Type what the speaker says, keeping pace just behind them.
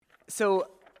So,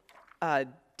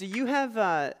 do you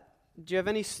have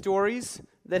any stories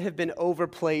that have been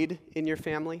overplayed in your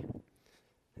family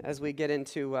as we get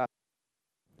into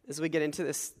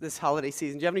this holiday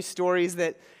season? Do you have any stories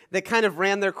that kind of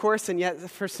ran their course and yet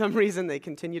for some reason they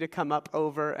continue to come up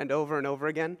over and over and over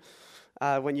again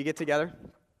when you get together?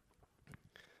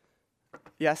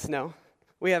 Yes, no.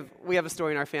 We have a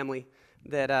story in our family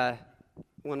that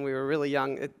when we were really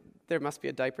young, there must be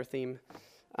a diaper theme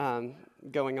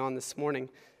going on this morning,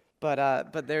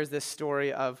 but there's this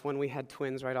story of when we had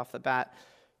twins right off the bat.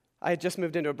 I had just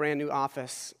moved into a brand new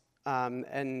office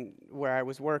and where I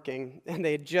was working, and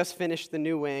they had just finished the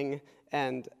new wing,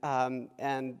 and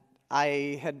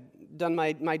I had done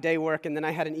my day work, and then I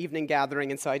had an evening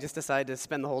gathering, and so I just decided to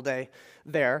spend the whole day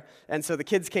there. And so the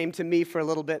kids came to me for a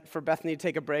little bit for Bethany to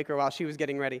take a break or while she was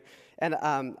getting ready. And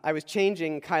I was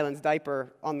changing Kylan's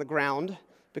diaper on the ground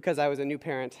because I was a new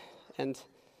parent and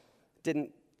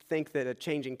didn't think that a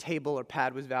changing table or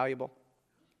pad was valuable.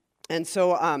 And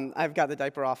so I've got the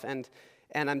diaper off, and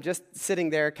I'm just sitting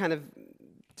there kind of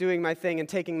doing my thing and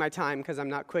taking my time because I'm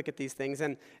not quick at these things.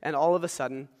 And all of a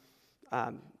sudden,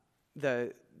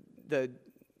 the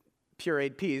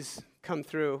pureed peas come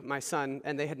through my son,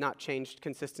 and they had not changed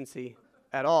consistency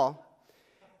at all.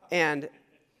 And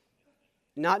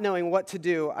not knowing what to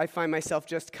do, I find myself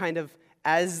just kind of,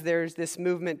 as there's this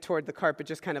movement toward the carpet,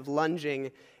 just kind of lunging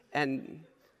and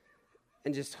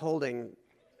just holding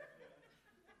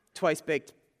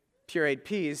twice-baked pureed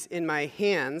peas in my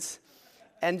hands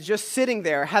and just sitting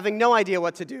there having no idea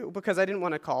what to do because I didn't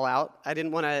want to call out. I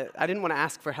didn't want to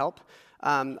ask for help.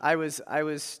 I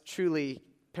was truly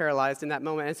paralyzed in that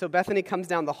moment. And so Bethany comes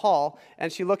down the hall, and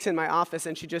she looks in my office,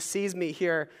 and she just sees me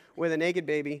here with a naked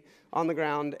baby on the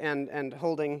ground and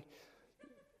holding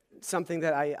something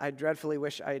that I dreadfully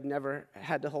wish I had never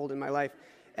had to hold in my life.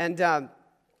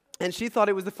 And she thought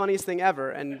it was the funniest thing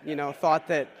ever, and thought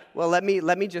that, well, let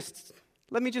me just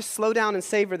slow down and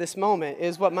savor this moment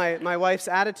is what my wife's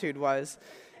attitude was.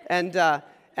 And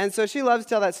so she loves to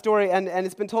tell that story, and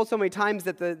it's been told so many times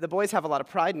that the boys have a lot of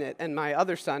pride in it. And my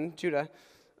other son, Judah,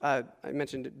 I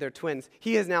mentioned they're twins.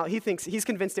 He thinks he's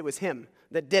convinced it was him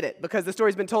that did it because the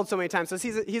story's been told so many times. So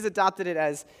he's adopted it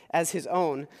as his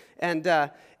own. And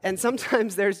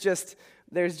sometimes there's just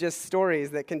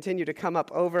stories that continue to come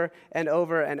up over and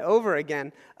over and over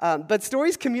again. But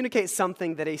stories communicate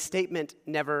something that a statement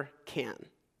never can,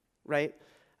 right?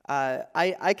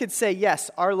 I could say, yes,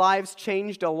 our lives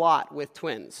changed a lot with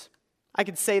twins. I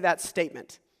could say that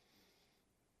statement.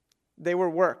 They were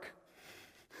work.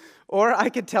 Or I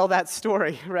could tell that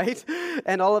story, right?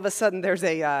 And all of a sudden there's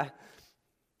a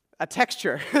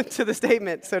texture to the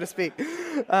statement, so to speak.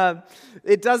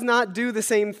 It does not do the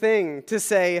same thing to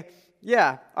say,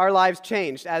 yeah, our lives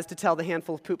changed, as to tell the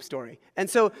handful of poop story. And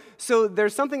so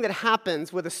there's something that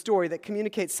happens with a story that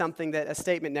communicates something that a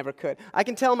statement never could. I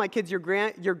can tell my kids, your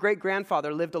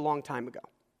great-grandfather lived a long time ago.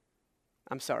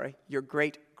 I'm sorry, your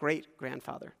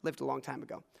great-great-grandfather lived a long time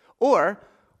ago. Or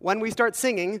when we start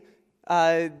singing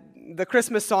the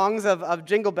Christmas songs of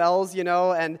Jingle Bells,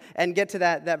 and get to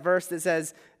that verse that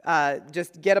says,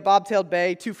 just get a bobtailed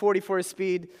bay, 240 for his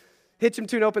speed, hitch him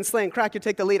to an open sleigh, and crack, you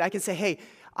take the lead. I can say, hey,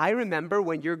 I remember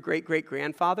when your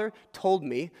great-great-grandfather told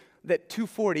me that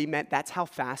 240 meant that's how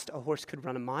fast a horse could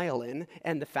run a mile in,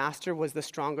 and the faster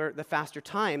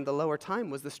time, the lower time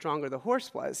was the stronger the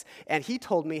horse was. And he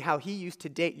told me how he used to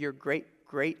date your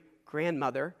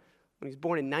great-great-grandmother when he was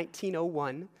born in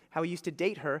 1901, how he used to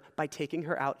date her by taking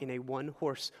her out in a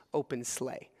one-horse open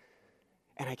sleigh.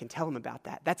 And I can tell him about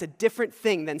that. That's a different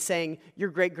thing than saying your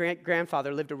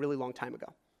great-grandfather lived a really long time ago.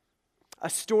 A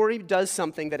story does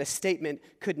something that a statement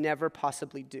could never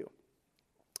possibly do.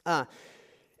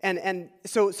 And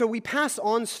so we pass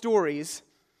on stories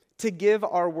to give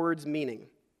our words meaning.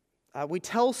 We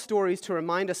tell stories to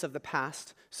remind us of the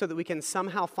past so that we can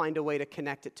somehow find a way to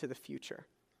connect it to the future.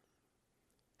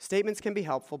 Statements can be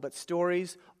helpful, but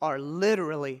stories are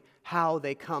literally how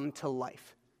they come to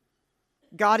life.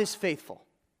 God is faithful.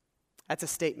 That's a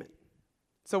statement.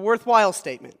 It's a worthwhile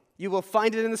statement. You will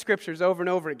find it in the scriptures over and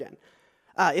over again.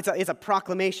 It's a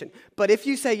proclamation. But if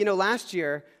you say, last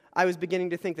year I was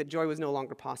beginning to think that joy was no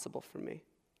longer possible for me.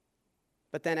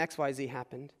 But then XYZ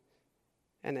happened.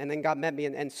 And then God met me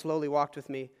and slowly walked with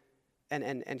me.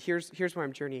 And here's where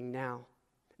I'm journeying now.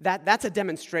 That's a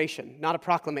demonstration, not a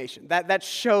proclamation. That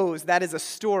shows, that is a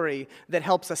story that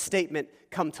helps a statement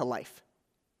come to life.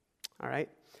 All right?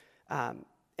 And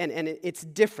it's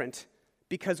different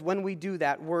because when we do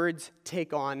that, words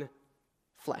take on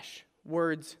flesh.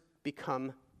 Words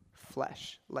become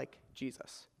flesh, like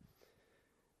Jesus.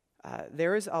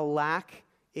 There is a lack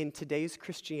in today's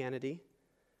Christianity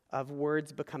of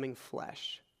words becoming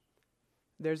flesh.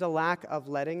 There's a lack of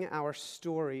letting our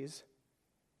stories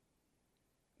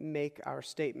make our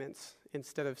statements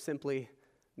instead of simply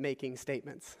making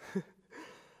statements.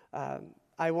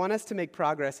 I want us to make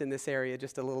progress in this area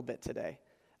just a little bit today.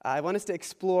 I want us to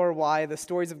explore why the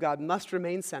stories of God must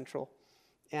remain central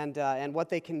and what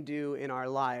they can do in our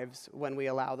lives when we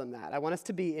allow them that. I want us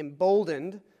to be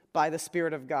emboldened by the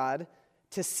Spirit of God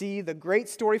to see the great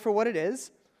story for what it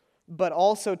is, but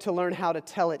also to learn how to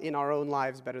tell it in our own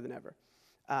lives better than ever.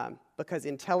 Because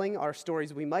in telling our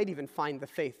stories, we might even find the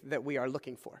faith that we are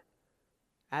looking for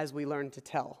as we learn to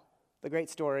tell the great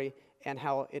story and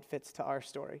how it fits to our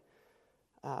story.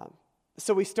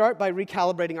 So we start by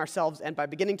recalibrating ourselves and by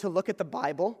beginning to look at the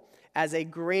Bible as a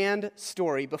grand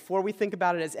story before we think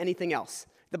about it as anything else.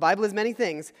 The Bible is many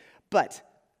things, but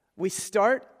we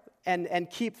start and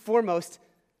keep foremost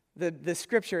the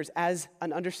scriptures as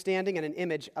an understanding and an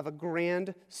image of a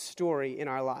grand story in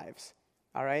our lives.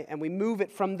 All right? And we move it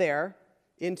from there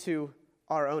into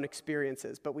our own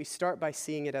experiences, but we start by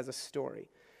seeing it as a story.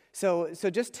 So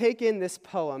just take in this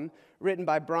poem written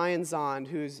by Brian Zahnd,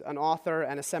 who's an author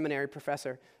and a seminary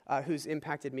professor who's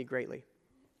impacted me greatly.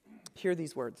 Hear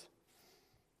these words.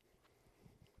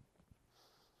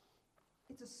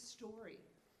 It's a story.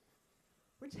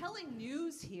 We're telling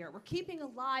news here. We're keeping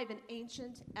alive an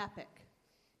ancient epic.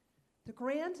 The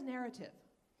grand narrative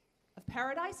of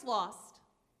paradise lost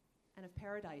and of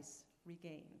paradise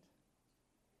regained.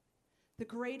 The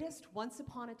greatest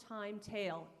once-upon-a-time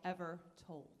tale ever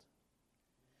told.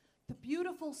 The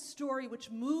beautiful story which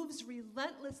moves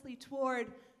relentlessly toward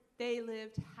they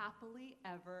lived happily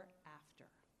ever after.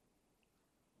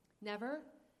 Never,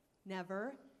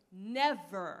 never,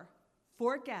 never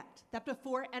forget that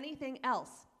before anything else,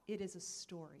 it is a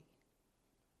story.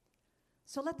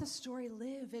 So let the story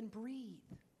live and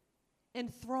breathe,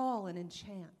 enthrall and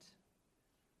enchant.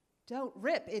 Don't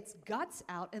rip its guts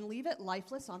out and leave it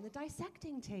lifeless on the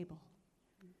dissecting table.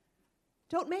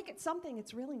 Don't make it something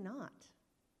it's really not.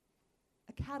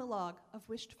 A catalog of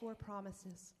wished-for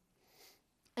promises.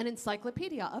 An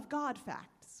encyclopedia of God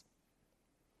facts.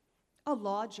 A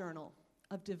law journal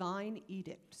of divine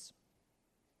edicts.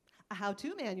 A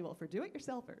how-to manual for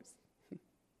do-it-yourselfers.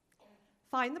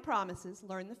 Find the promises,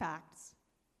 learn the facts,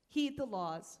 heed the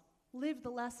laws, live the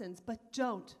lessons, but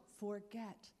don't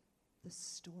forget the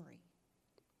story.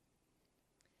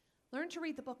 Learn to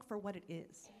read the book for what it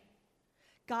is.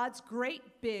 God's great,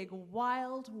 big,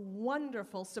 wild,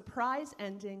 wonderful,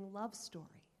 surprise-ending love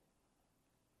story.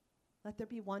 Let there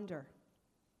be wonder.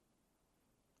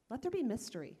 Let there be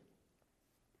mystery.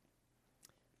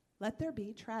 Let there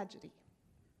be tragedy.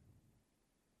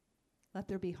 Let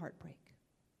there be heartbreak.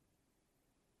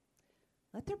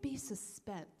 Let there be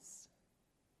suspense.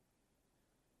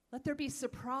 Let there be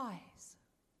surprise.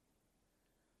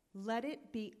 Let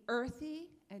it be earthy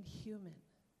and human.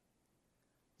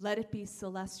 Let it be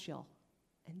celestial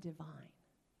and divine.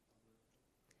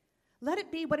 Let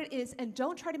it be what it is, and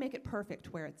don't try to make it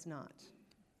perfect where it's not.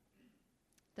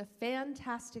 The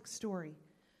fantastic story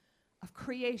of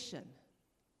creation,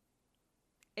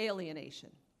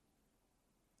 alienation,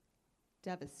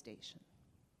 devastation,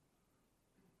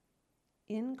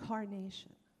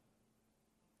 incarnation,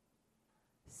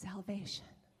 salvation,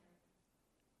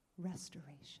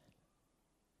 restoration.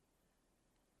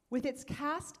 With its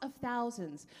cast of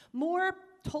thousands, more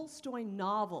Tolstoy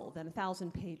novel than a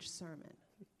 1,000-page sermon.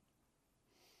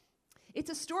 It's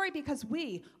a story because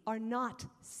we are not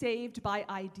saved by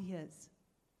ideas,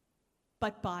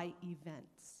 but by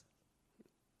events.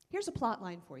 Here's a plot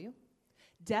line for you.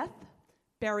 Death,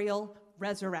 burial,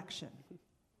 resurrection.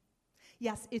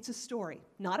 Yes, it's a story,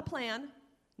 not a plan,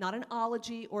 not an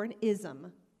ology or an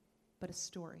ism, but a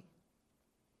story.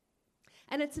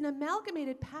 And it's an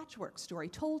amalgamated patchwork story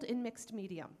told in mixed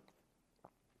medium.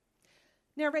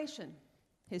 Narration,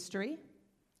 history,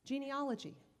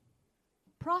 genealogy,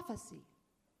 prophecy,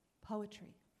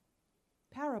 poetry,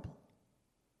 parable,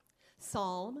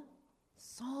 psalm,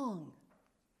 song,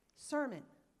 sermon,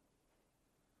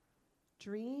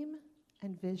 dream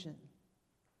and vision,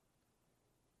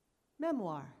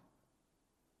 memoir,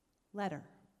 letter.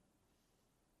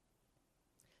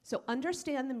 So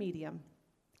understand the medium.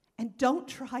 And don't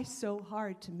try so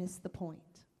hard to miss the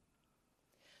point.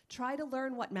 Try to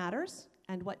learn what matters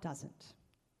and what doesn't.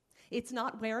 It's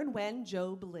not where and when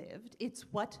Job lived, it's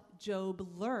what Job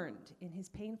learned in his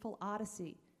painful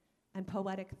odyssey and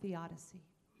poetic theodicy.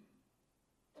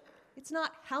 It's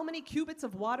not how many cubits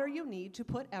of water you need to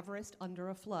put Everest under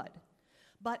a flood,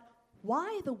 but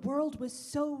why the world was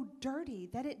so dirty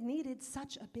that it needed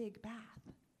such a big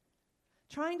bath.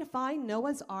 Trying to find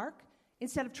Noah's Ark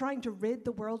instead of trying to rid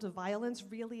the world of violence,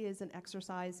 really is an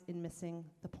exercise in missing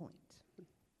the point.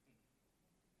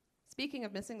 Speaking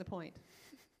of missing the point,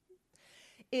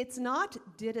 it's not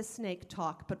did a snake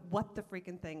talk, but what the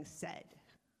freaking thing said.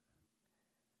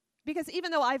 Because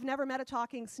even though I've never met a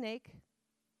talking snake,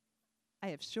 I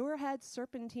have sure had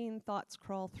serpentine thoughts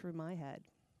crawl through my head.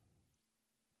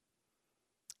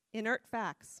 Inert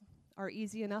facts are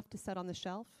easy enough to set on the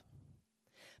shelf,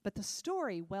 but the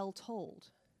story well told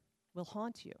will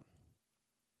haunt you.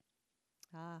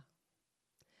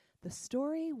 The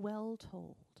story well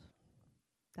told.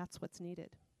 That's what's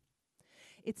needed.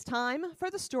 It's time for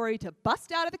the story to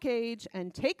bust out of the cage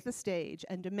and take the stage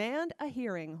and demand a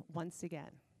hearing once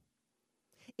again.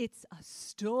 It's a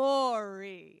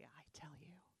story, I tell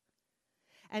you.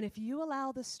 And if you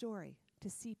allow the story to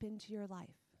seep into your life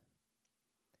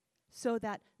so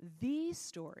that the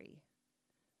story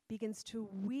begins to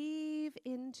weave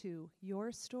into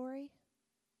your story,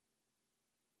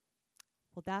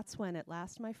 well, that's when at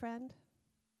last, my friend,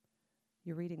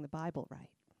 you're reading the Bible right.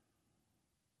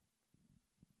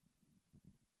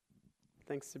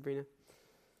 Thanks, Sabrina.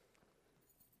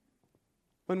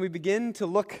 When we begin to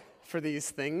look for these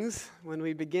things, when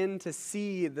we begin to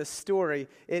see the story,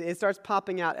 it starts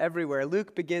popping out everywhere.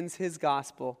 Luke begins his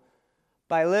gospel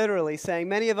by literally saying,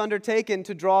 many have undertaken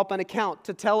to draw up an account,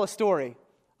 to tell a story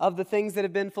of the things that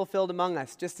have been fulfilled among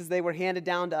us, just as they were handed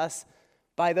down to us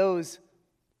by those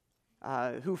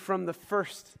who from the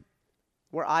first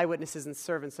were eyewitnesses and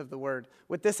servants of the word.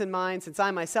 With this in mind, since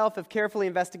I myself have carefully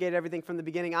investigated everything from the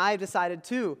beginning, I have decided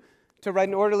to write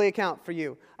an orderly account for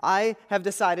you. I have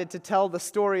decided to tell the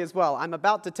story as well. I'm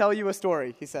about to tell you a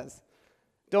story, he says.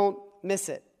 Don't miss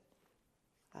it.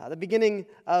 The beginning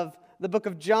of the book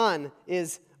of John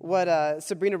is what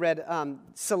Sabrina read,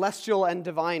 celestial and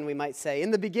divine, we might say.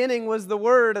 In the beginning was the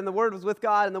Word, and the Word was with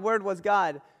God, and the Word was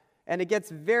God. And it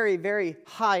gets very, very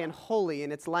high and holy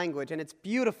in its language, and it's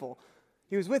beautiful.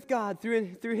 He was with God.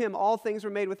 Through him all things were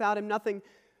made. Without him nothing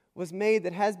was made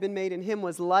that has been made. In him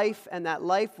was life, and that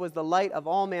life was the light of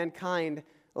all mankind.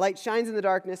 Light shines in the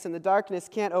darkness, and the darkness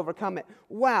can't overcome it.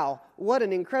 Wow, what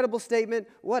an incredible statement.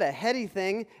 What a heady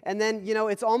thing. And then,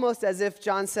 it's almost as if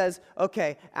John says,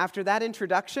 okay, after that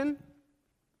introduction,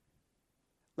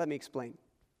 let me explain.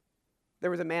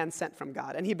 There was a man sent from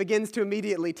God, and he begins to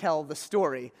immediately tell the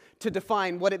story to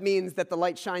define what it means that the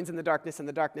light shines in the darkness, and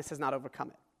the darkness has not overcome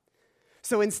it.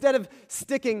 So instead of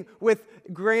sticking with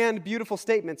grand, beautiful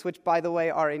statements, which, by the way,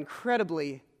 are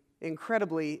incredibly,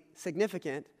 incredibly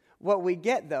significant, what we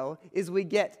get, though, is we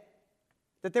get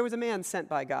that there was a man sent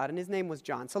by God, and his name was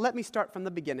John. So let me start from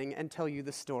the beginning and tell you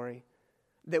the story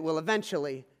that will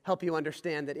eventually help you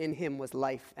understand that in him was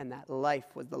life, and that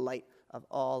life was the light of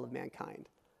all of mankind.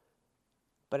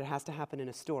 But it has to happen in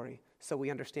a story so we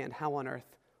understand how on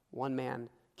earth one man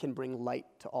can bring light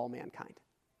to all mankind.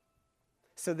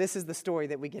 So this is the story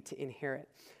that we get to inherit.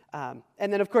 And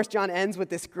then, of course, John ends with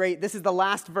this this is the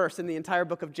last verse in the entire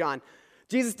book of John.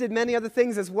 Jesus did many other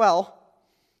things as well.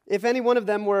 If every one of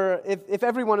them were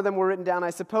written down, I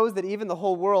suppose that even the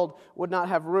whole world would not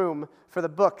have room for the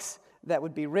books that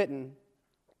would be written.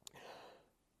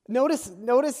 Notice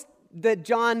that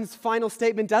John's final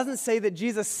statement doesn't say that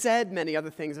Jesus said many other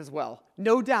things as well.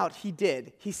 No doubt he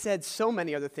did. He said so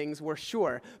many other things, we're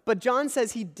sure. But John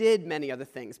says he did many other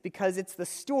things because it's the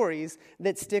stories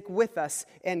that stick with us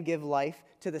and give life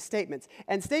to the statements.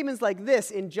 And statements like this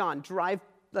in John drive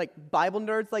Bible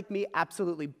nerds like me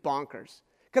absolutely bonkers.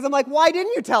 Because I'm like, why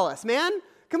didn't you tell us, man?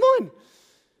 Come on.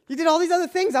 You did all these other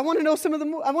things. I want to know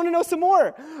some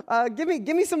more. Give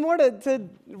me some more to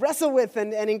wrestle with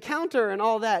and encounter and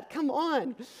all that. Come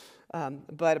on.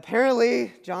 But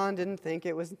apparently, John didn't think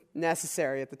it was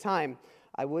necessary at the time.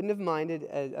 I wouldn't have minded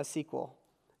a sequel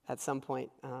at some point.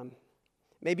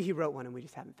 Maybe he wrote one and we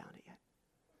just haven't found it yet.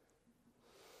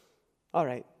 All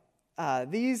right.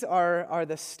 These are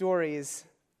the stories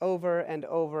over and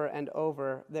over and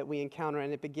over that we encounter,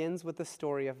 and it begins with the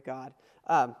story of God.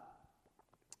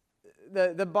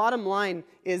 The bottom line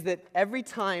is that every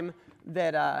time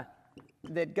that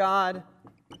God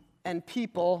and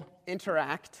people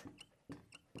interact,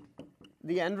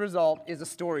 the end result is a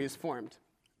story is formed,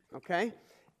 okay?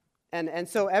 And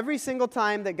so every single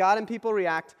time that God and people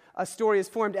react, a story is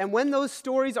formed. And when those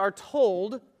stories are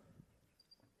told,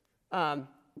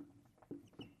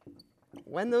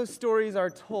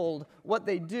 what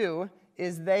they do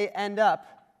is they end up,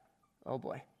 oh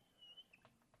boy,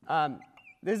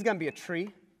 this is going to be a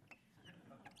tree.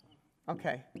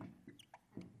 Okay.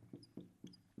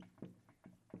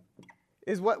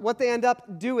 Is what they end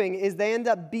up doing is they end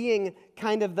up being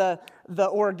kind of the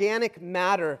organic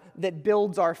matter that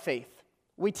builds our faith.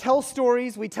 We tell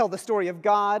stories, we tell the story of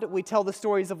God, we tell the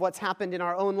stories of what's happened in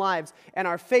our own lives, and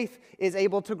our faith is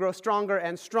able to grow stronger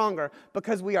and stronger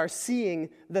because we are seeing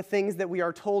the things that we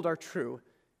are told are true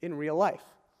in real life.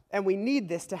 And we need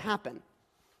this to happen.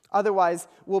 Otherwise,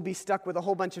 we'll be stuck with a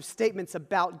whole bunch of statements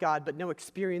about God, but no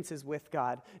experiences with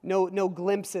God, no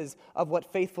glimpses of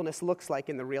what faithfulness looks like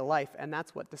in the real life, and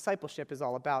that's what discipleship is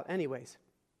all about anyways.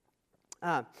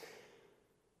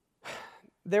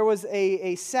 There was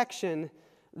a section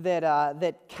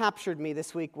that captured me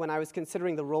this week when I was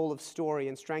considering the role of story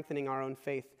in strengthening our own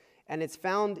faith, and it's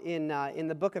found in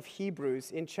the book of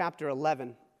Hebrews in chapter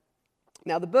 11.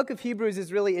 Now, the book of Hebrews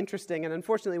is really interesting, and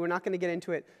unfortunately, we're not going to get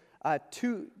into it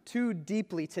too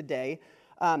deeply today,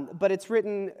 but it's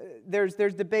written, there's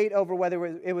debate over whether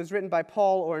it was written by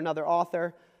Paul or another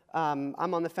author.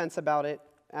 I'm on the fence about it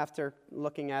after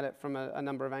looking at it from a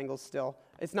number of angles still.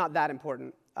 It's not that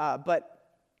important.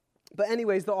 But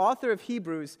anyways, the author of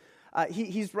Hebrews,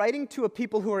 he's writing to a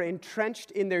people who are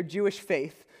entrenched in their Jewish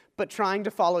faith, but trying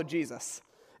to follow Jesus.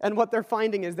 And what they're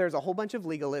finding is there's a whole bunch of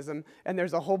legalism, and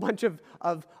there's a whole bunch of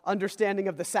understanding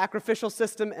of the sacrificial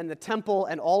system and the temple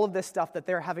and all of this stuff that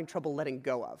they're having trouble letting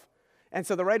go of. And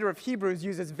so the writer of Hebrews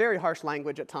uses very harsh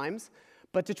language at times,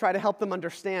 but to try to help them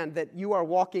understand that you are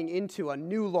walking into a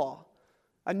new law,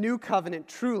 a new covenant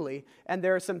truly, and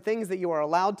there are some things that you are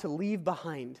allowed to leave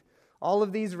behind. All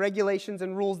of these regulations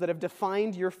and rules that have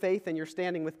defined your faith and your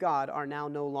standing with God are now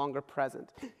no longer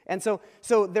present. And so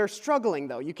they're struggling,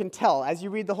 though. You can tell. As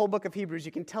you read the whole book of Hebrews,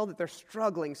 you can tell that they're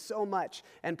struggling so much.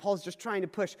 And Paul's just trying to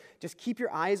push. Just keep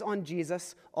your eyes on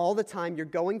Jesus all the time. You're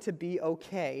going to be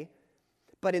okay.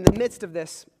 But in the midst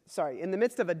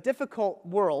of a difficult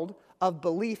world of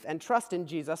belief and trust in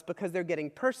Jesus, because they're getting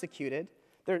persecuted,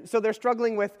 they're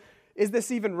struggling with, is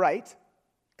this even right?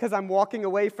 Because I'm walking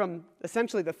away from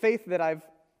essentially the faith that I've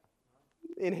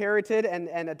inherited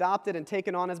and adopted and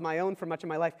taken on as my own for much of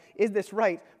my life. Is this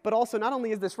right? But also, not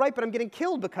only is this right, but I'm getting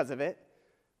killed because of it.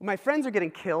 My friends are getting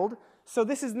killed, so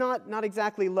this is not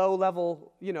exactly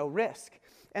low-level, risk.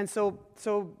 And so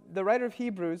the writer of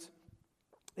Hebrews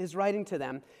is writing to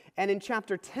them, and in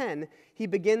chapter 10, he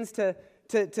begins to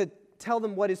tell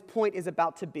them what his point is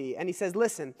about to be. And he says,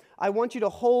 listen, I want you to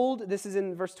hold, this is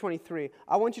in verse 23,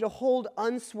 I want you to hold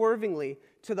unswervingly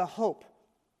to the hope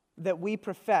that we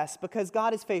profess, because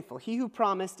God is faithful. He who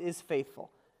promised is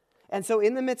faithful. And so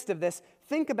in the midst of this,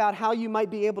 think about how you might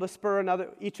be able to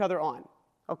spur each other on,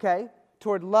 okay?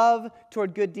 Toward love,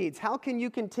 toward good deeds. How can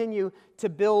you continue to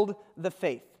build the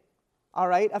faith? All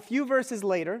right, a few verses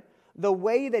later, the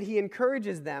way that he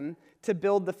encourages them to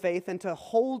build the faith and to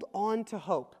hold on to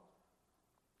hope,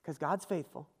 because God's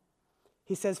faithful.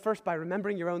 He says, first, by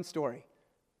remembering your own story.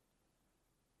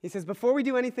 He says, before we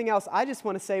do anything else, I just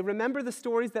want to say, remember the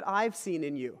stories that I've seen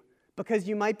in you, because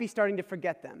you might be starting to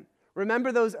forget them.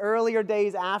 Remember those earlier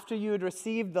days after you had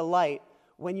received the light,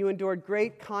 when you endured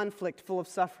great conflict full of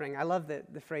suffering. I love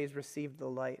the phrase, received the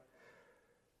light.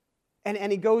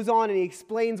 And he goes on and he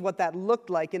explains what that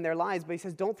looked like in their lives, but he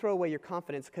says, don't throw away your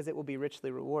confidence, because it will be richly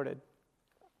rewarded.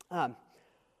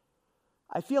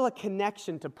 I feel a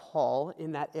connection to Paul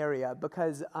in that area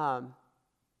because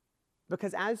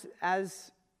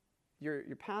as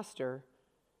your pastor,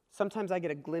 sometimes I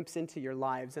get a glimpse into your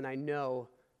lives, and I know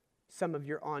some of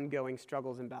your ongoing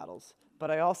struggles and battles,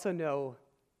 but I also know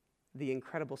the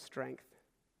incredible strength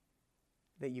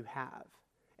that you have.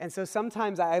 And so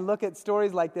sometimes I look at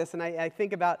stories like this, and I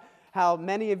think about how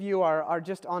many of you are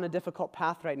just on a difficult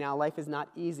path right now. Life is not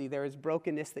easy. There is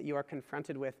brokenness that you are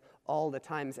confronted with all the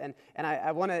times. And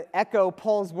I want to echo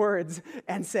Paul's words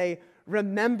and say,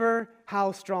 remember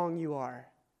how strong you are.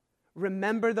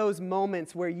 Remember those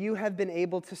moments where you have been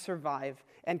able to survive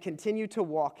and continue to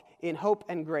walk in hope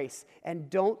and grace. And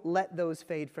don't let those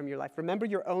fade from your life. Remember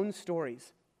your own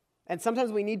stories. And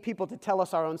sometimes we need people to tell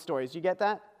us our own stories. You get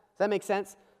that? Does that make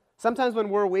sense? Sometimes when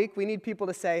we're weak, we need people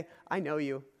to say, I know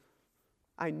you.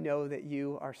 I know that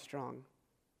you are strong.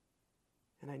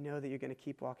 And I know that you're going to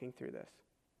keep walking through this.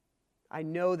 I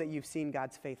know that you've seen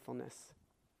God's faithfulness.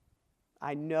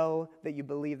 I know that you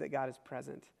believe that God is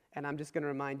present. And I'm just going to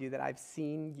remind you that I've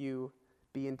seen you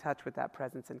be in touch with that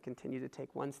presence and continue to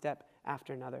take one step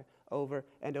after another over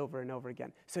and over and over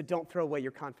again. So don't throw away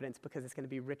your confidence, because it's going to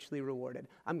be richly rewarded.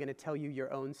 I'm going to tell you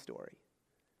your own story,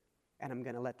 and I'm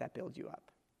going to let that build you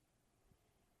up.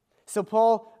 So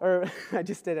Paul,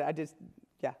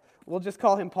 we'll just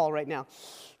call him Paul right now,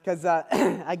 because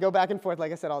I go back and forth,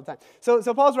 like I said, all the time.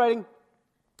 So Paul's writing,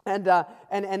 and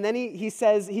then he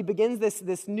says, he begins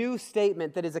this new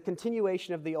statement that is a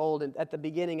continuation of the old at the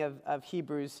beginning of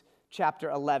Hebrews chapter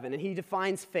 11, and he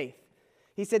defines faith.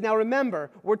 He said, now remember,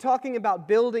 we're talking about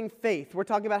building faith. We're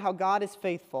talking about how God is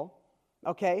faithful,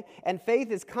 okay? And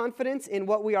faith is confidence in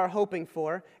what we are hoping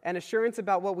for and assurance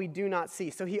about what we do not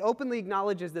see. So he openly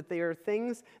acknowledges that there are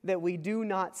things that we do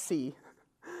not see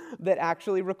that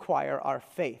actually require our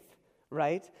faith,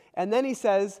 right? And then he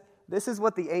says, this is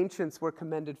what the ancients were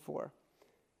commended for.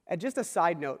 And just a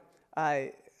side note,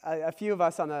 a few of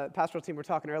us on the pastoral team were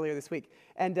talking earlier this week,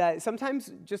 and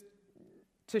sometimes just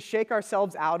to shake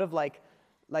ourselves out of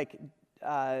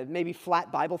maybe flat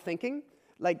Bible thinking,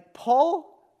 like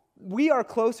Paul, we are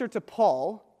closer to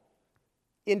Paul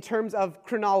in terms of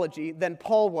chronology than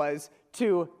Paul was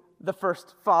to the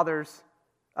first fathers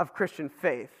of Christian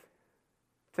faith,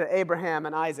 to Abraham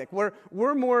and Isaac.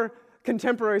 We're more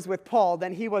contemporaries with Paul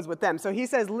than he was with them. So he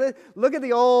says, look at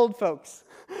the old folks.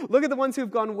 Look at the ones who've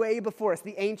gone way before us,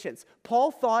 the ancients.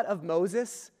 Paul thought of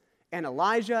Moses and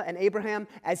Elijah and Abraham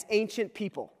as ancient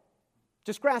people.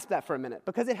 Just grasp that for a minute,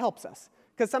 because it helps us.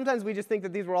 Because sometimes we just think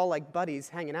that these were all like buddies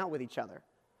hanging out with each other.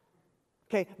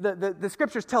 Okay, the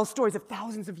scriptures tell stories of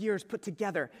thousands of years put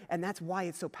together, and that's why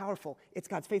it's so powerful. It's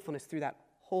God's faithfulness through that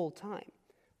whole time.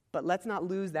 But let's not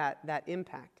lose that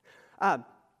impact.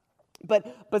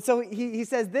 But so he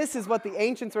says this is what the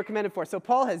ancients were commended for. So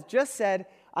Paul has just said,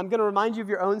 I'm going to remind you of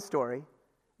your own story.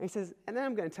 And he says, and then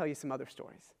I'm going to tell you some other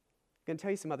stories. I'm going to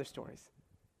tell you some other stories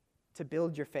to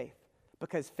build your faith.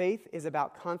 Because faith is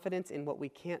about confidence in what we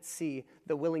can't see,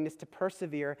 the willingness to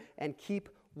persevere and keep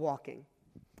walking.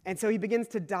 And so he begins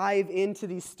to dive into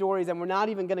these stories, and we're not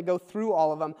even going to go through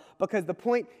all of them, because the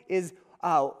point is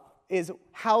how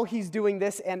he's doing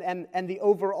this and the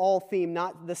overall theme,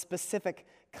 not the specific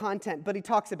content. But he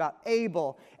talks about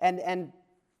Abel and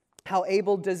how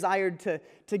Abel desired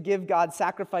to give God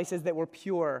sacrifices that were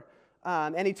pure.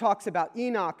 And he talks about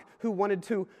Enoch, who wanted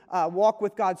to walk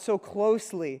with God so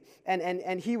closely,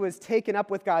 and he was taken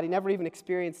up with God. He never even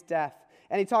experienced death.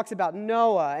 And he talks about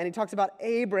Noah, and he talks about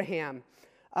Abraham,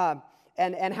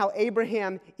 and how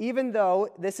Abraham, even though,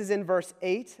 this is in verse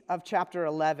 8 of chapter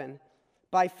 11,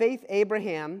 by faith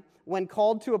Abraham, when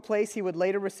called to a place he would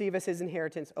later receive as his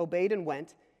inheritance, obeyed and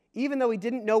went, even though he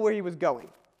didn't know where he was going.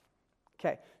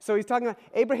 Okay, so he's talking about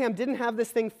Abraham didn't have this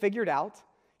thing figured out.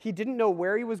 He didn't know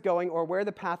where he was going or where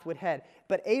the path would head.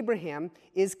 But Abraham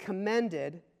is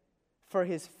commended for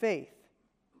his faith.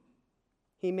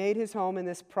 He made his home in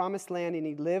this promised land, and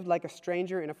he lived like a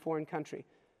stranger in a foreign country.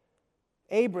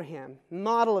 Abraham,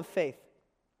 model of faith.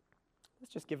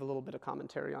 Let's just give a little bit of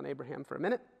commentary on Abraham for a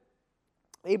minute.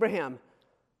 Abraham,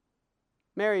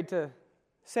 married to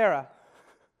Sarah.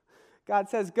 God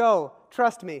says, go,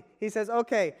 trust me. He says,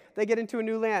 okay, they get into a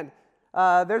new land.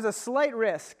 There's a slight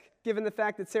risk, given the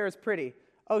fact that Sarah's pretty.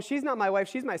 Oh, she's not my wife,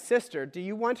 she's my sister. Do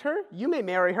you want her? You may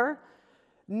marry her.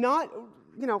 Not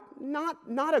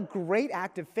a great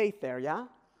act of faith there, yeah?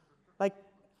 Like,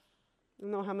 I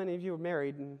don't know how many of you are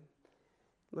married and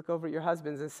look over at your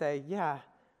husbands and say, yeah,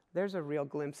 there's a real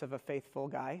glimpse of a faithful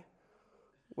guy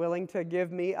willing to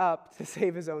give me up to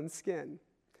save his own skin.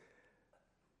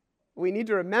 We need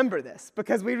to remember this,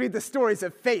 because we read the stories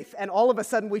of faith, and all of a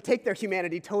sudden we take their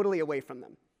humanity totally away from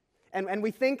them. And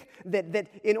we think that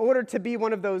in order to be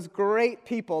one of those great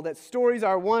people that stories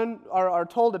are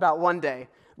told about one day,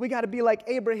 we got to be like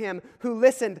Abraham, who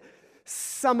listened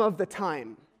some of the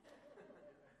time.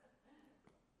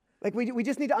 Like we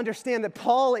just need to understand that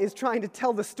Paul is trying to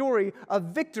tell the story of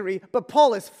victory, but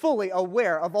Paul is fully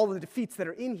aware of all the defeats that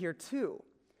are in here too.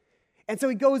 And so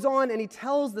he goes on and he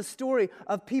tells the story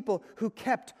of people who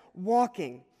kept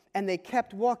walking. And they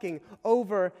kept walking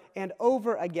over and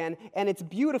over again. And it's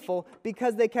beautiful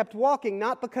because they kept walking,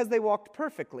 not because they walked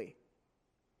perfectly.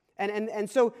 And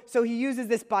so he uses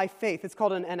this by faith. It's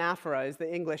called an anaphora, is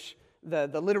the English, the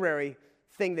literary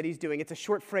thing that he's doing. It's a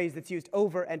short phrase that's used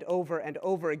over and over and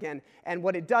over again. And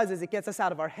what it does is it gets us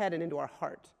out of our head and into our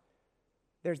heart.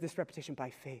 There's this repetition, by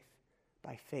faith,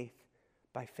 by faith,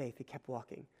 by faith. He kept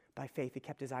walking. By faith, he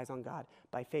kept his eyes on God.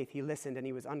 By faith, he listened and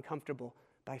he was uncomfortable.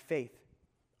 By faith,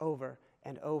 over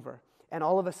and over. And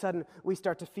all of a sudden, we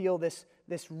start to feel this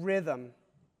rhythm,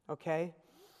 okay?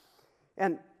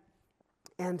 And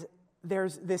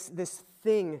there's this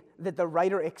thing that the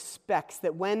writer expects,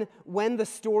 that when the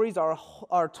stories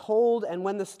are told and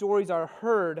when the stories are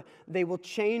heard, they will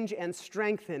change and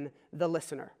strengthen the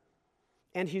listener.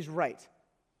 And he's right.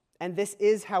 And this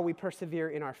is how we persevere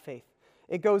in our faith.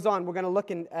 It goes on. We're going to look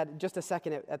at just a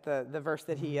second at the verse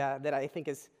that that I think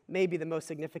is maybe the most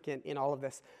significant in all of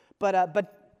this.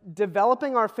 But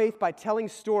developing our faith by telling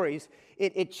stories,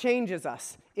 it changes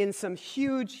us in some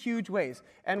huge, huge ways.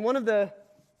 And one of the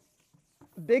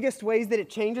biggest ways that it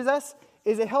changes us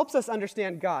is it helps us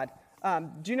understand God.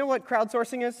 Do you know what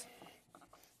crowdsourcing is?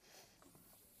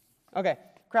 Okay,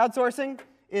 crowdsourcing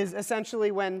is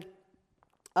essentially when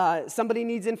somebody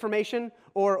needs information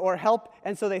or help,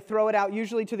 and so they throw it out,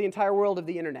 usually to the entire world of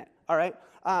the internet, all right?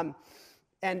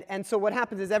 And so what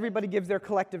happens is everybody gives their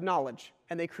collective knowledge,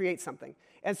 and they create something.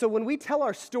 And so when we tell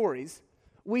our stories,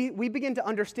 we begin to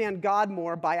understand God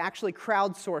more by actually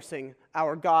crowdsourcing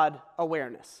our God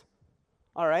awareness.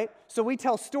 All right? So we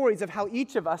tell stories of how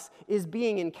each of us is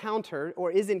being encountered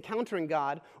or is encountering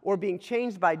God or being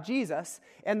changed by Jesus.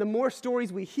 And the more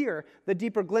stories we hear, the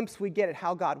deeper glimpse we get at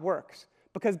how God works.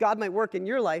 Because God might work in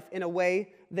your life in a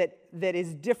way that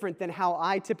is different than how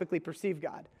I typically perceive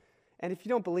God. And if you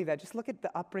don't believe that, just look at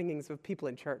the upbringings of people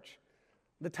in church.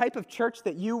 The type of church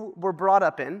that you were brought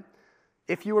up in,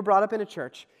 if you were brought up in a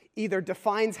church, either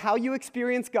defines how you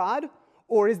experience God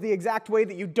or is the exact way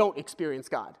that you don't experience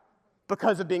God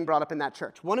because of being brought up in that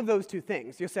church. One of those two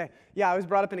things. You'll say, yeah, I was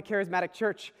brought up in a charismatic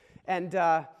church, and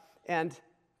that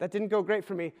didn't go great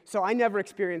for me, so I never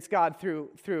experienced God through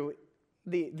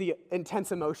the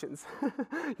intense emotions.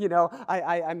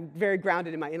 I'm very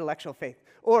grounded in my intellectual faith.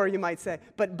 Or you might say,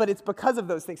 but it's because of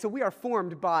those things. So we are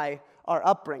formed by our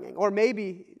upbringing. Or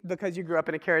maybe because you grew up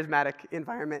in a charismatic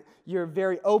environment, you're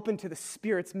very open to the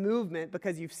Spirit's movement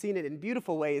because you've seen it in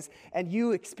beautiful ways, and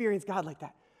you experience God like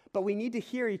that. But we need to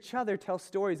hear each other tell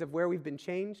stories of where we've been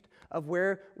changed, of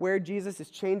where Jesus is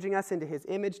changing us into his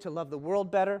image to love the world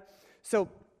better. So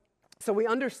we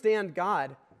understand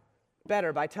God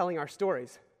better by telling our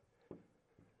stories.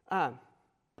 This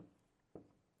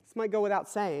might go without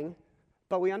saying,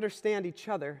 but we understand each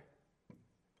other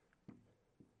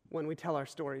when we tell our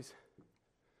stories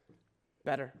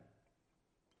better.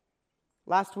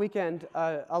 Last weekend,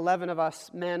 11 of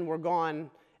us men were gone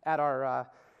at our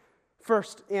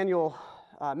first annual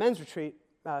men's retreat,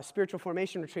 spiritual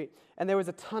formation retreat, and there was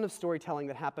a ton of storytelling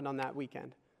that happened on that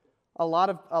weekend. A lot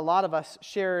of us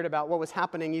shared about what was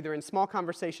happening either in small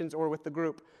conversations or with the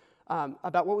group,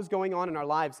 about what was going on in our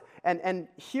lives. And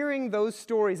hearing those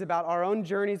stories about our own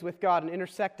journeys with God and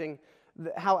intersecting,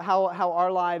 how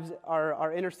our lives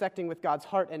are intersecting with God's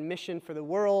heart and mission for the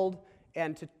world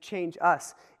and to change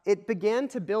us, it began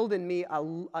to build in me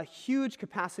a huge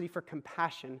capacity for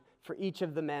compassion for each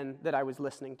of the men that I was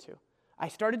listening to. I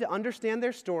started to understand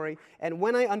their story, and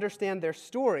when I understand their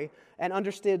story and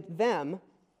understood them,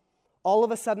 all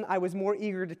of a sudden I was more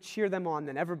eager to cheer them on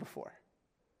than ever before.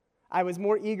 I was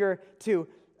more eager to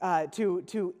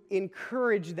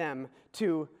encourage them,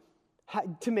 to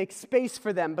make space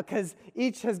for them, because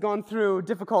each has gone through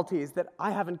difficulties that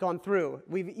I haven't gone through.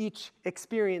 We've each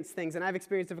experienced things, and I've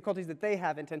experienced difficulties that they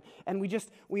haven't, and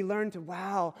we learned to,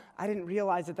 wow, I didn't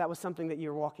realize that was something that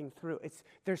you're walking through.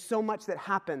 There's so much that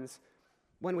happens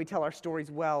when we tell our stories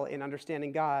well in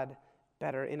understanding God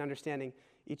better, in understanding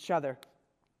each other.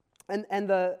 And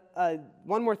the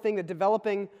one more thing, that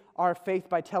developing our faith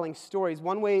by telling stories,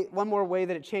 one more way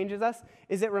that it changes us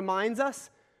is it reminds us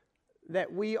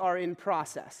that we are in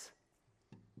process.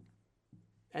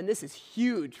 And this is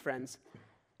huge, friends.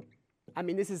 I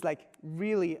mean, this is like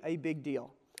really a big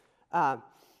deal.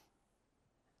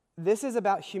 This is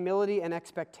about humility and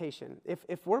expectation.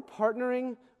 If we're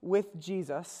partnering with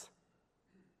Jesus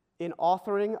in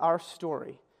authoring our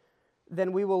story,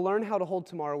 then we will learn how to hold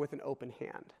tomorrow with an open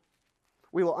hand.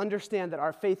 We will understand that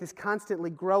our faith is constantly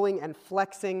growing and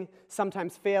flexing,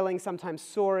 sometimes failing, sometimes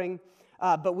soaring.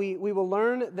 But we will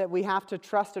learn that we have to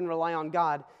trust and rely on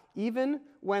God, even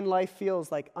when life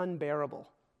feels like unbearable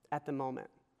at the moment.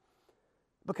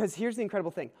 Because here's the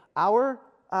incredible thing. Our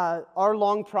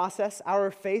long process,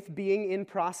 our faith being in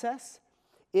process,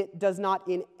 it does not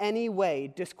in any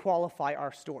way disqualify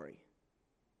our story.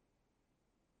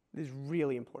 This is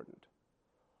really important.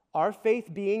 Our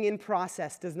faith being in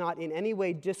process does not in any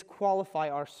way disqualify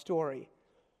our story.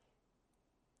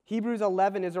 Hebrews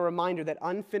 11 is a reminder that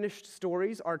unfinished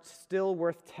stories are still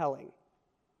worth telling.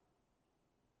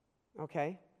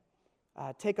 Okay?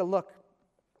 Take a look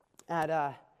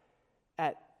at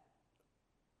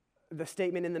the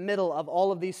statement in the middle of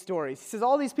all of these stories. He says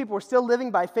all these people were still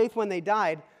living by faith when they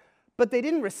died, but they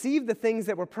didn't receive the things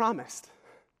that were promised.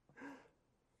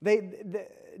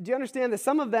 Do you understand that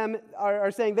some of them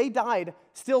are saying they died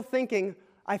still thinking,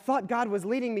 I thought God was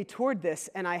leading me toward this,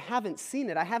 and I haven't seen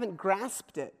it. I haven't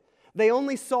grasped it. They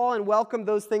only saw and welcomed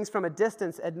those things from a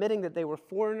distance, admitting that they were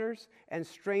foreigners and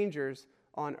strangers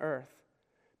on earth.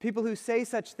 People who say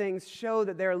such things show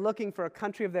that they're looking for a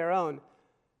country of their own.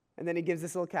 And then he gives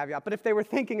this little caveat. But if they were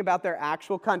thinking about their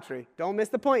actual country, don't miss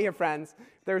the point here, friends.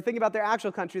 If they were thinking about their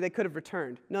actual country, they could have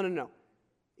returned. No.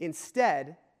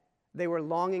 Instead, they were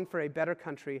longing for a better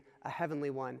country, a heavenly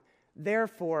one.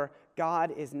 Therefore,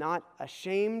 God is not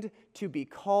ashamed to be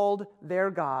called their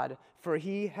God, for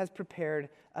he has prepared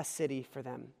a city for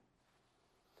them.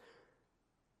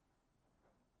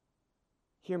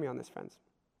 Hear me on this, friends.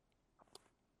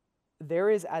 There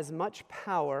is as much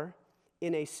power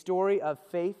in a story of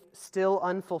faith still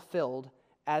unfulfilled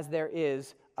as there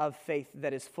is of faith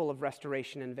that is full of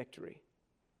restoration and victory.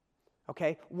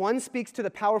 Okay? One speaks to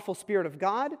the powerful Spirit of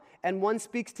God, and one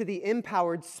speaks to the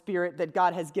empowered Spirit that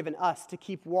God has given us to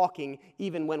keep walking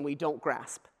even when we don't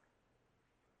grasp.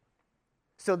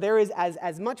 So there is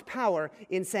as much power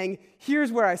in saying,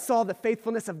 here's where I saw the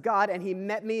faithfulness of God, and he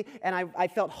met me, and I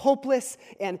felt hopeless,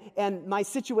 and my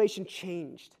situation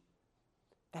changed.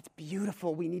 That's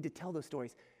beautiful. We need to tell those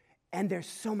stories. And there's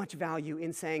so much value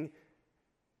in saying,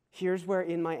 here's where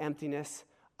in my emptiness,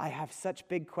 I have such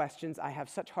big questions, I have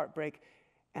such heartbreak,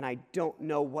 and I don't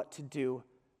know what to do,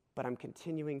 but I'm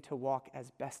continuing to walk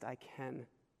as best I can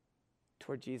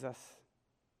toward Jesus,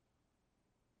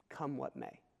 come what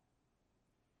may.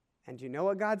 And do you know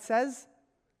what God says?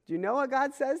 Do you know what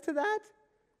God says to that?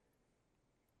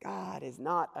 God is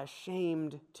not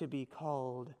ashamed to be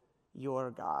called your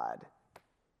God.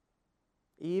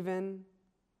 Even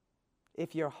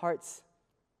if your heart's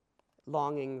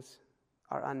longings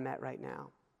are unmet right now.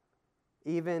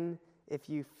 Even if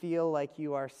you feel like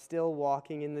you are still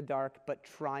walking in the dark, but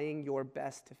trying your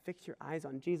best to fix your eyes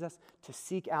on Jesus, to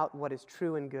seek out what is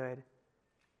true and good.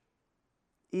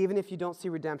 Even if you don't see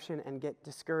redemption and get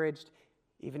discouraged,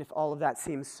 even if all of that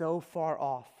seems so far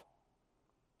off,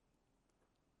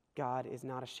 God is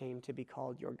not ashamed to be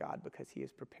called your God because he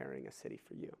is preparing a city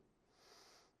for you.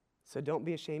 So don't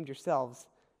be ashamed yourselves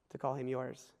to call him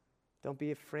yours. Don't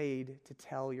be afraid to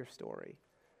tell your story.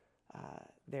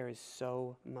 There is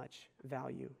so much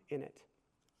value in it.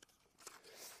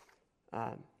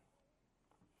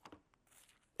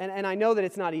 And I know that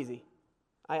it's not easy.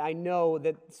 I know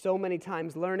that so many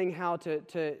times learning how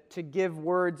to give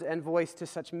words and voice to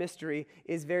such mystery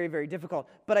is very, very difficult.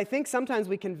 But I think sometimes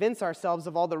we convince ourselves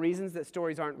of all the reasons that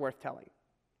stories aren't worth telling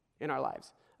in our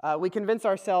lives. We convince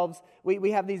ourselves,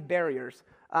 we have these barriers.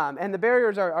 And the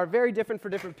barriers are very different for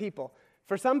different people.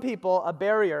 For some people, a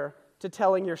barrier to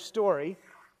telling your story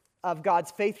of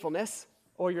God's faithfulness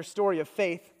or your story of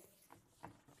faith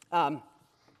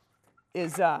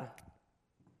is...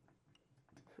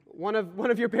 One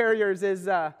of your barriers is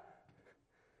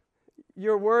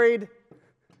you're worried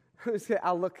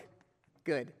I'll look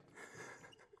good.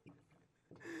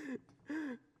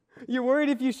 You're worried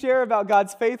if you share about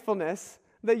God's faithfulness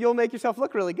that you'll make yourself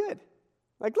look really good.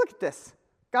 Like, look at this.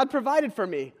 God provided for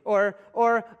me. Or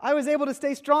I was able to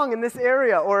stay strong in this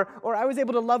area. Or I was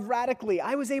able to love radically.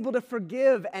 I was able to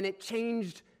forgive, and it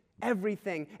changed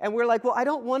everything. And we're like, well, I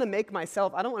don't want to put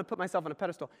myself on a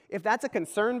pedestal. If that's a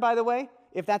concern, by the way,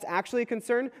 if that's actually a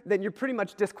concern, then you're pretty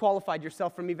much disqualified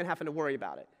yourself from even having to worry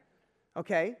about it.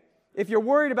 Okay? If you're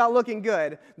worried about looking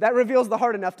good, that reveals the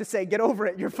heart enough to say, get over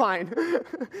it, you're fine.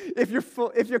 If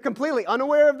you're completely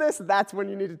unaware of this, that's when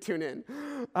you need to tune in.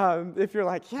 If you're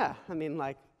like, yeah,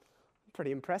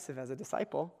 pretty impressive as a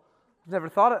disciple. Never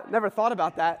thought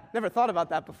about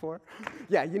that before.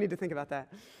 Yeah, you need to think about that.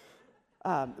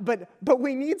 But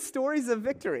we need stories of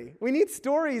victory. We need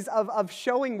stories of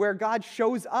showing where God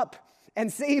shows up and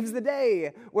saves the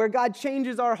day, where God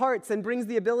changes our hearts and brings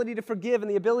the ability to forgive and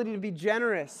the ability to be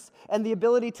generous and the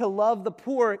ability to love the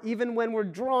poor even when we're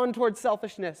drawn towards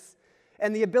selfishness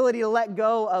and the ability to let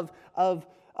go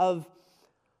of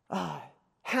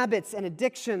habits and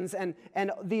addictions and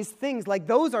these things. Like,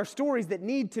 those are stories that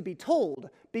need to be told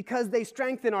because they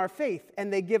strengthen our faith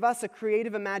and they give us a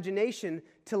creative imagination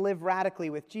to live radically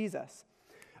with Jesus.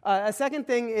 A second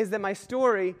thing is that my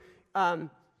story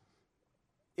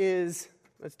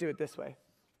let's do it this way.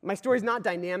 My story's not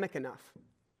dynamic enough.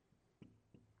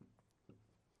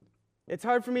 It's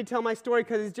hard for me to tell my story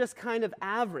because it's just kind of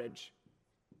average.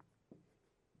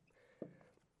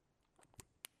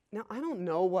 Now, I don't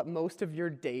know what most of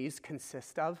your days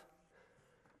consist of,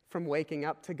 from waking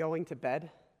up to going to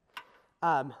bed.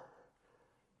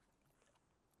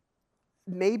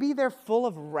 Maybe they're full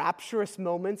of rapturous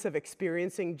moments of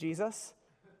experiencing Jesus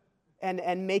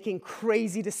and making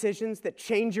crazy decisions that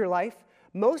change your life.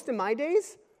 Most of my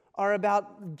days are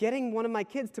about getting one of my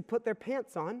kids to put their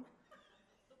pants on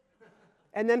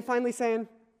and then finally saying,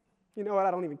 you know what,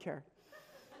 I don't even care.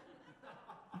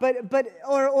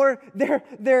 Or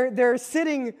they're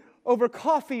sitting over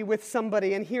coffee with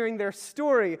somebody and hearing their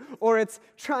story, or it's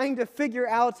trying to figure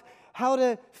out how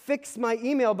to fix my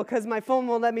email because my phone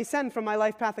won't let me send from my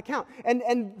LifePath account,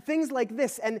 and things like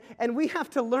this. And we have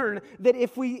to learn that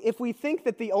if we think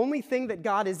that the only thing that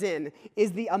God is in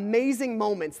is the amazing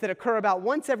moments that occur about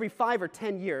once every 5 or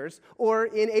 10 years, or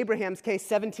in Abraham's case,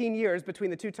 17 years between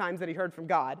the 2 times that he heard from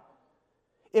God,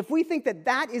 if we think that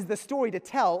that is the story to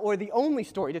tell, or the only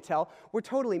story to tell, we're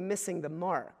totally missing the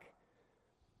mark.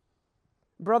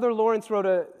 Brother Lawrence wrote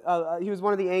he was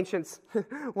one of the ancients,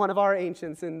 one of our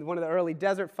ancients, and one of the early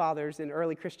desert fathers in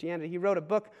early Christianity. He wrote a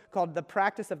book called The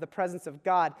Practice of the Presence of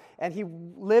God, and he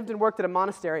lived and worked at a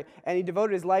monastery, and he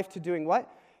devoted his life to doing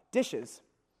what? Dishes.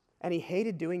 And he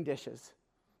hated doing dishes.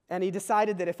 And he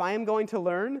decided that if I am going to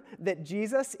learn that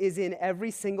Jesus is in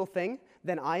every single thing,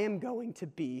 then I am going to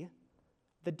be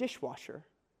the dishwasher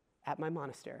at my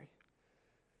monastery.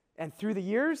 And through the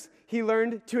years, he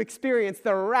learned to experience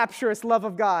the rapturous love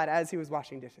of God as he was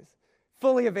washing dishes.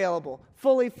 Fully available,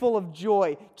 fully full of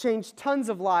joy, changed tons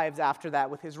of lives after that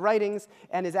with his writings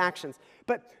and his actions.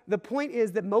 But the point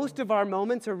is that most of our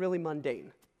moments are really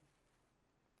mundane.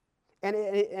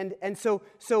 And so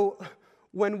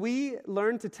when we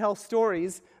learn to tell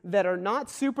stories that are not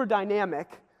super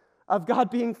dynamic of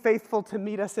God being faithful to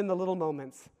meet us in the little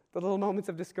moments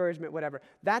of discouragement, whatever,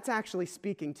 that's actually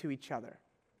speaking to each other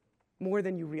more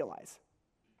than you realize.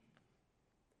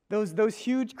 Those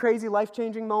huge, crazy,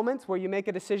 life-changing moments where you make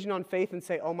a decision on faith and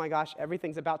say, oh my gosh,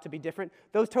 everything's about to be different,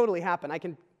 those totally happen. I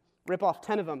can rip off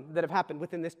 10 of them that have happened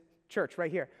within this church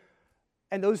right here.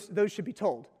 And those should be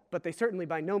told, but they certainly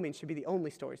by no means should be the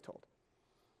only stories told.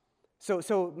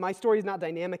 So my story is not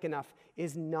dynamic enough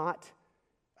is not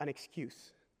an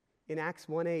excuse. In Acts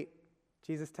 1:8,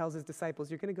 Jesus tells his disciples,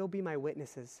 you're going to go be my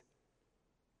witnesses.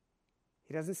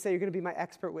 He doesn't say you're going to be my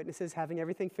expert witnesses having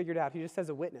everything figured out. He just says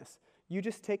a witness. You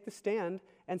just take the stand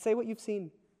and say what you've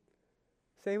seen.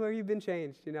 Say where you've been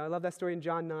changed. You know, I love that story in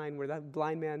John 9 where that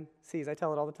blind man sees. I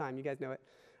tell it all the time. You guys know it,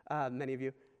 many of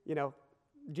you. You know,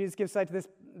 Jesus gives sight to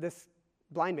this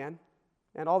blind man,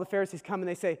 and all the Pharisees come and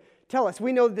they say, tell us,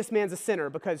 we know that this man's a sinner,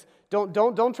 because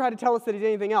don't try to tell us that he did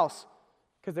anything else,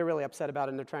 because they're really upset about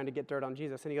it and they're trying to get dirt on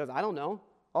Jesus. And he goes, I don't know.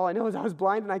 All I know is I was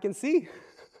blind and I can see.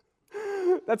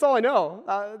 That's all I know.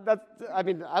 I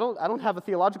don't have a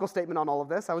theological statement on all of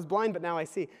this. I was blind, but now I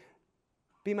see.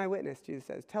 Be my witness, Jesus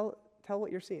says. Tell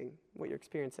what you're seeing, what you're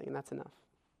experiencing, and that's enough.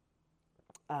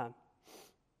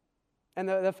 And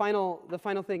the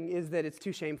final thing is that it's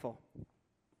too shameful.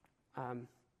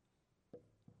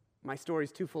 My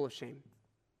story's too full of shame.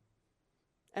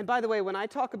 And by the way, when I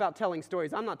talk about telling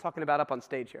stories, I'm not talking about up on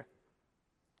stage here.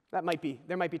 There might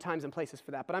be times and places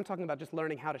for that, but I'm talking about just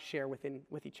learning how to share with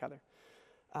each other.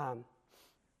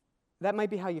 That might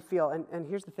be how you feel. And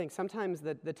here's the thing. Sometimes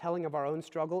the telling of our own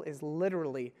struggle is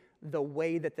literally the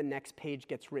way that the next page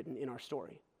gets written in our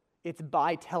story. It's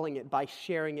by telling it, by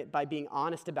sharing it, by being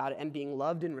honest about it, and being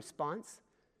loved in response,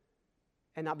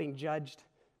 and not being judged,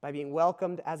 by being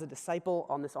welcomed as a disciple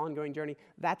on this ongoing journey.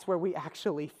 That's where we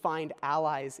actually find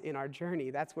allies in our journey.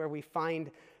 That's where we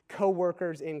find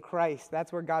co-workers in Christ.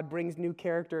 That's where God brings new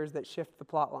characters that shift the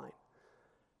plot line.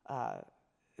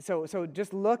 So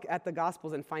just look at the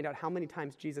Gospels and find out how many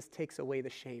times Jesus takes away the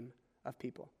shame of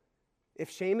people.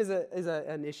 If shame is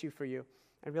an issue for you,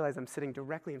 I realize I'm sitting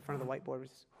directly in front of the whiteboard,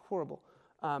 which is horrible.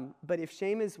 But if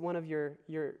shame is one of your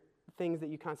things that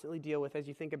you constantly deal with as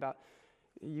you think about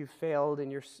you failed in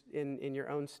your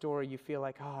own story, you feel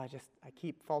like, I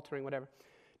keep faltering, whatever.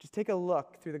 Just take a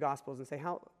look through the Gospels and say,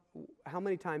 how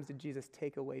many times did Jesus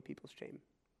take away people's shame?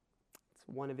 It's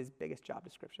one of his biggest job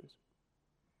descriptions.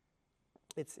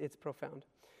 It's profound.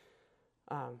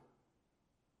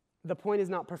 The point is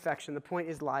not perfection. The point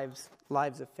is lives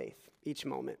of faith, each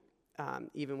moment,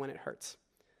 even when it hurts.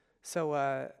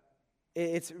 So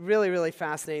it's really, really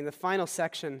fascinating. The final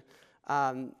section,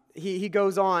 he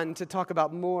goes on to talk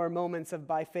about more moments of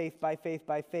by faith,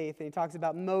 and he talks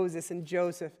about Moses and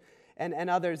Joseph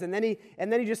and others, and then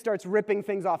he just starts ripping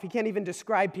things off. He can't even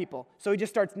describe people, so he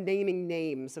just starts naming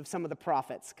names of some of the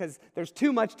prophets, because there's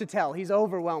too much to tell. He's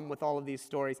overwhelmed with all of these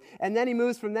stories. And then he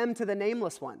moves from them to the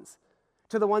nameless ones,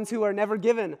 to the ones who are never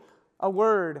given a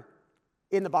word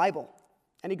in the Bible.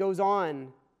 And he goes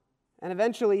on, and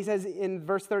eventually he says in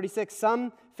verse 36,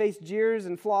 some faced jeers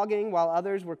and flogging, while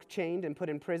others were chained and put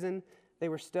in prison. They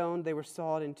were stoned, they were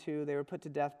sawed in two, they were put to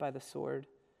death by the sword.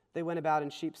 They went about in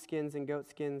sheepskins and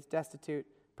goatskins, destitute,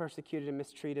 persecuted, and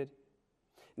mistreated.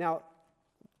 Now,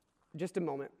 just a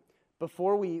moment.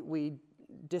 Before we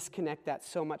disconnect that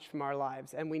so much from our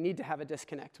lives, and we need to have a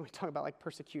disconnect when we talk about like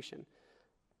persecution.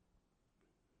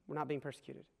 We're not being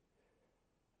persecuted.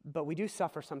 But we do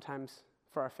suffer sometimes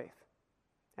for our faith.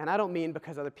 And I don't mean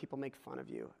because other people make fun of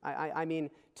you. I mean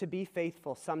to be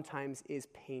faithful sometimes is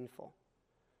painful.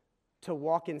 To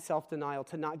walk in self-denial,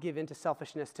 to not give in to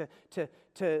selfishness,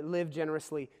 to live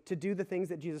generously, to do the things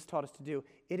that Jesus taught us to do.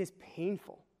 It is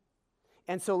painful.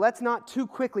 And so let's not too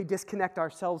quickly disconnect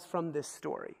ourselves from this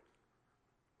story.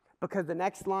 Because the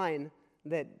next line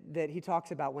that he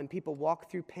talks about, when people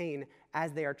walk through pain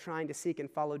as they are trying to seek and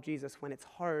follow Jesus, when it's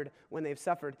hard, when they've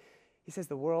suffered, he says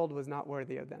the world was not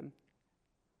worthy of them.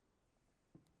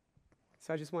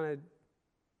 So I just want to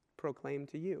proclaim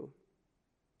to you,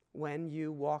 when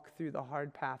you walk through the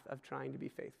hard path of trying to be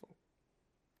faithful,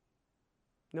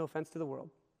 no offense to the world,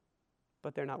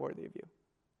 but they're not worthy of you.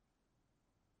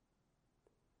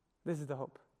 This is the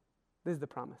hope. This is the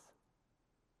promise.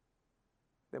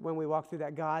 That when we walk through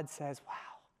that, God says, wow.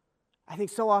 I think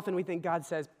so often we think God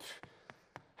says,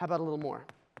 how about a little more?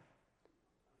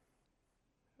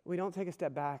 We don't take a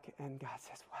step back and God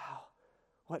says, wow,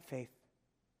 what faith.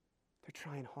 They're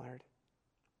trying hard.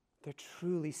 They're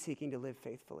truly seeking to live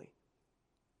faithfully.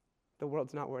 The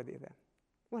world's not worthy of them.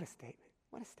 What a statement.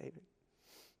 What a statement.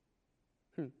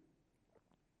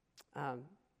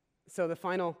 So the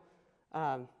final,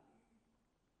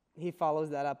 he follows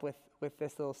that up with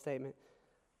this little statement.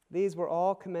 These were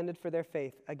all commended for their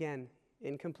faith. Again,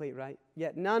 incomplete, right?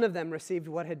 Yet none of them received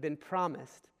what had been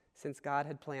promised, since God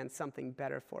had planned something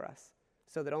better for us,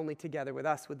 so that only together with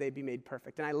us would they be made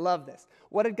perfect. And I love this.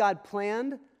 What had God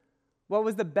planned? What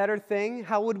was the better thing?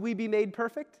 How would we be made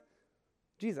perfect?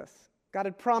 Jesus. God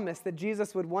had promised that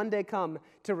Jesus would one day come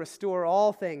to restore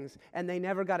all things, and they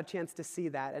never got a chance to see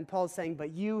that. And Paul's saying,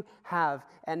 but you have.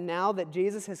 And now that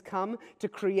Jesus has come to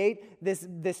create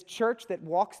this church that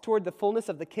walks toward the fullness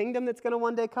of the kingdom that's going to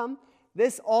one day come,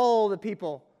 all the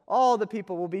people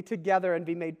will be together and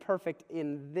be made perfect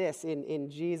in this, in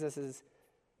Jesus's,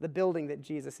 the building that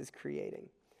Jesus is creating.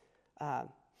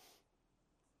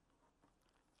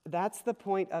 That's the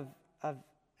point of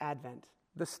Advent.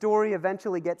 The story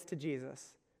eventually gets to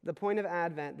Jesus. The point of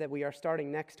Advent that we are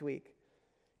starting next week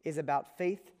is about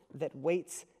faith that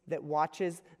waits, that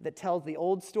watches, that tells the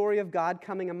old story of God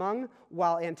coming among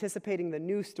while anticipating the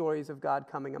new stories of God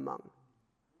coming among.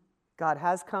 God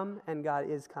has come, and God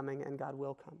is coming, and God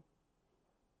will come.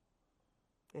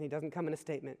 And he doesn't come in a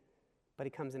statement, but he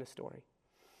comes in a story.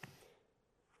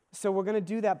 So we're going to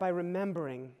do that by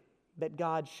remembering that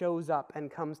God shows up and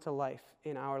comes to life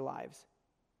in our lives.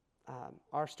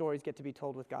 Our stories get to be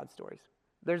told with God's stories.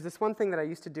 There's this one thing that I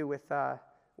used to do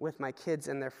with my kids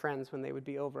and their friends when they would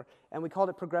be over, and we called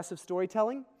it progressive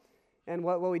storytelling. And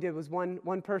what we did was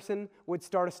one person would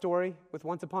start a story with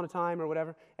once upon a time or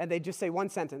whatever, and they'd just say one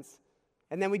sentence.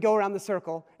 And then we go around the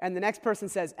circle, and the next person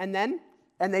says, and then,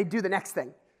 and they do the next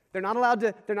thing. They're not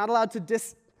allowed to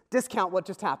discount what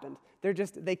just happened.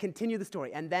 They continue the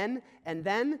story. And then,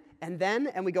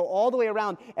 and we go all the way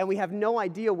around, and we have no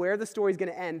idea where the story's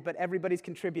going to end, but everybody's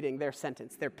contributing their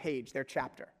sentence, their page, their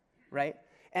chapter, right?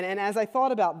 And as I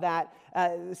thought about that,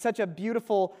 such a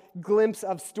beautiful glimpse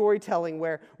of storytelling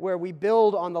where we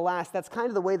build on the last, that's kind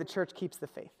of the way the church keeps the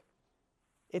faith.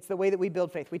 It's the way that we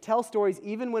build faith. We tell stories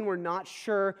even when we're not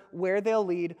sure where they'll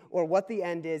lead or what the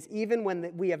end is, even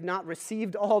when we have not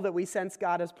received all that we sense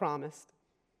God has promised.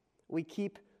 We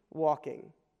keep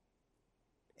walking.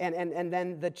 And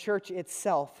then the church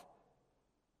itself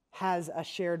has a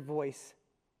shared voice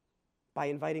by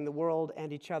inviting the world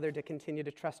and each other to continue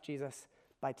to trust Jesus,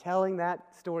 by telling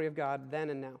that story of God then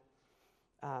and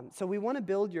now. So we want to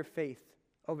build your faith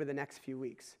over the next few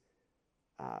weeks.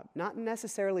 Not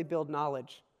necessarily build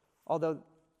knowledge, although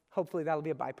hopefully that'll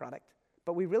be a byproduct.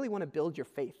 But we really want to build your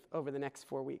faith over the next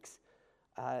 4 weeks.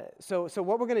 So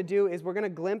what we're going to do is we're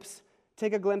going to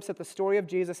take a glimpse at the story of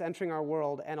Jesus entering our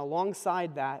world, and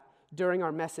alongside that, during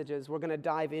our messages, we're going to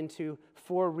dive into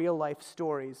 4 real-life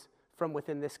stories from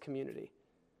within this community.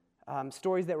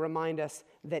 Stories that remind us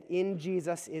that in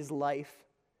Jesus is life,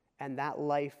 and that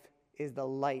life is the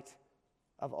light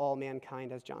of all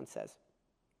mankind, as John says.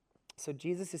 So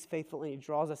Jesus is faithful, and he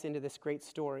draws us into this great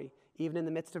story. Even in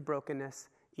the midst of brokenness,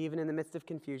 even in the midst of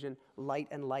confusion, light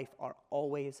and life are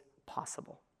always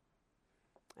possible.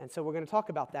 And so we're going to talk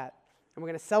about that, and we're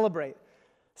going to celebrate.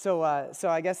 So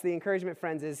I guess the encouragement,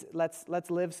 friends, is let's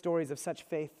live stories of such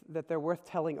faith that they're worth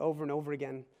telling over and over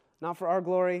again. Not for our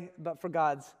glory, but for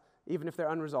God's, even if they're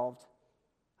unresolved.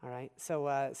 All right? So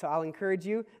I'll encourage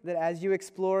you that as you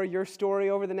explore your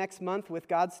story over the next month with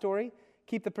God's story,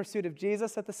 keep the pursuit of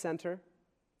Jesus at the center.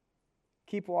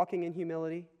 Keep walking in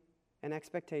humility and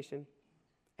expectation,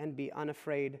 and be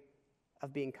unafraid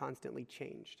of being constantly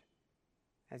changed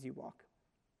as you walk.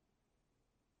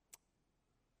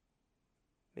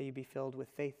 May you be filled with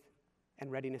faith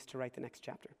and readiness to write the next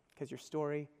chapter, because your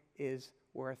story is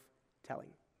worth telling.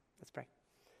 Let's pray.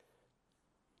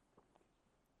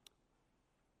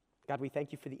 God, we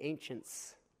thank you for the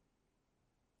ancients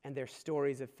and their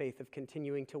stories of faith, of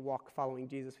continuing to walk following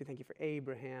Jesus. We thank you for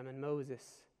Abraham and Moses.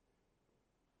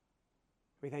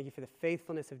 We thank you for the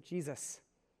faithfulness of Jesus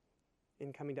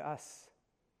in coming to us,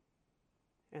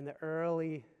 and the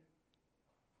early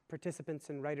participants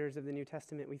and writers of the New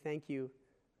Testament. We thank you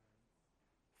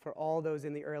for all those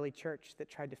in the early church that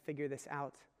tried to figure this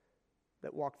out,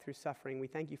 that walked through suffering. We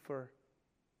thank you for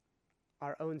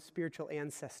our own spiritual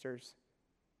ancestors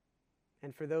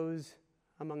and for those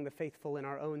among the faithful in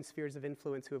our own spheres of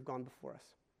influence who have gone before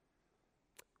us.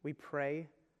 We pray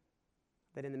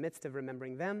that in the midst of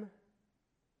remembering them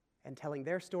and telling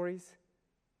their stories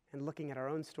and looking at our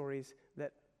own stories,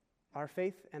 that our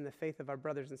faith and the faith of our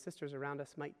brothers and sisters around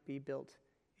us might be built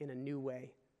in a new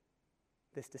way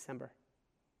this December.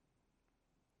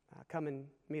 Come and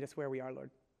meet us where we are,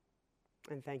 Lord.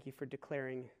 And thank you for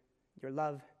declaring your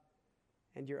love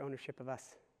and your ownership of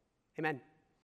us. Amen.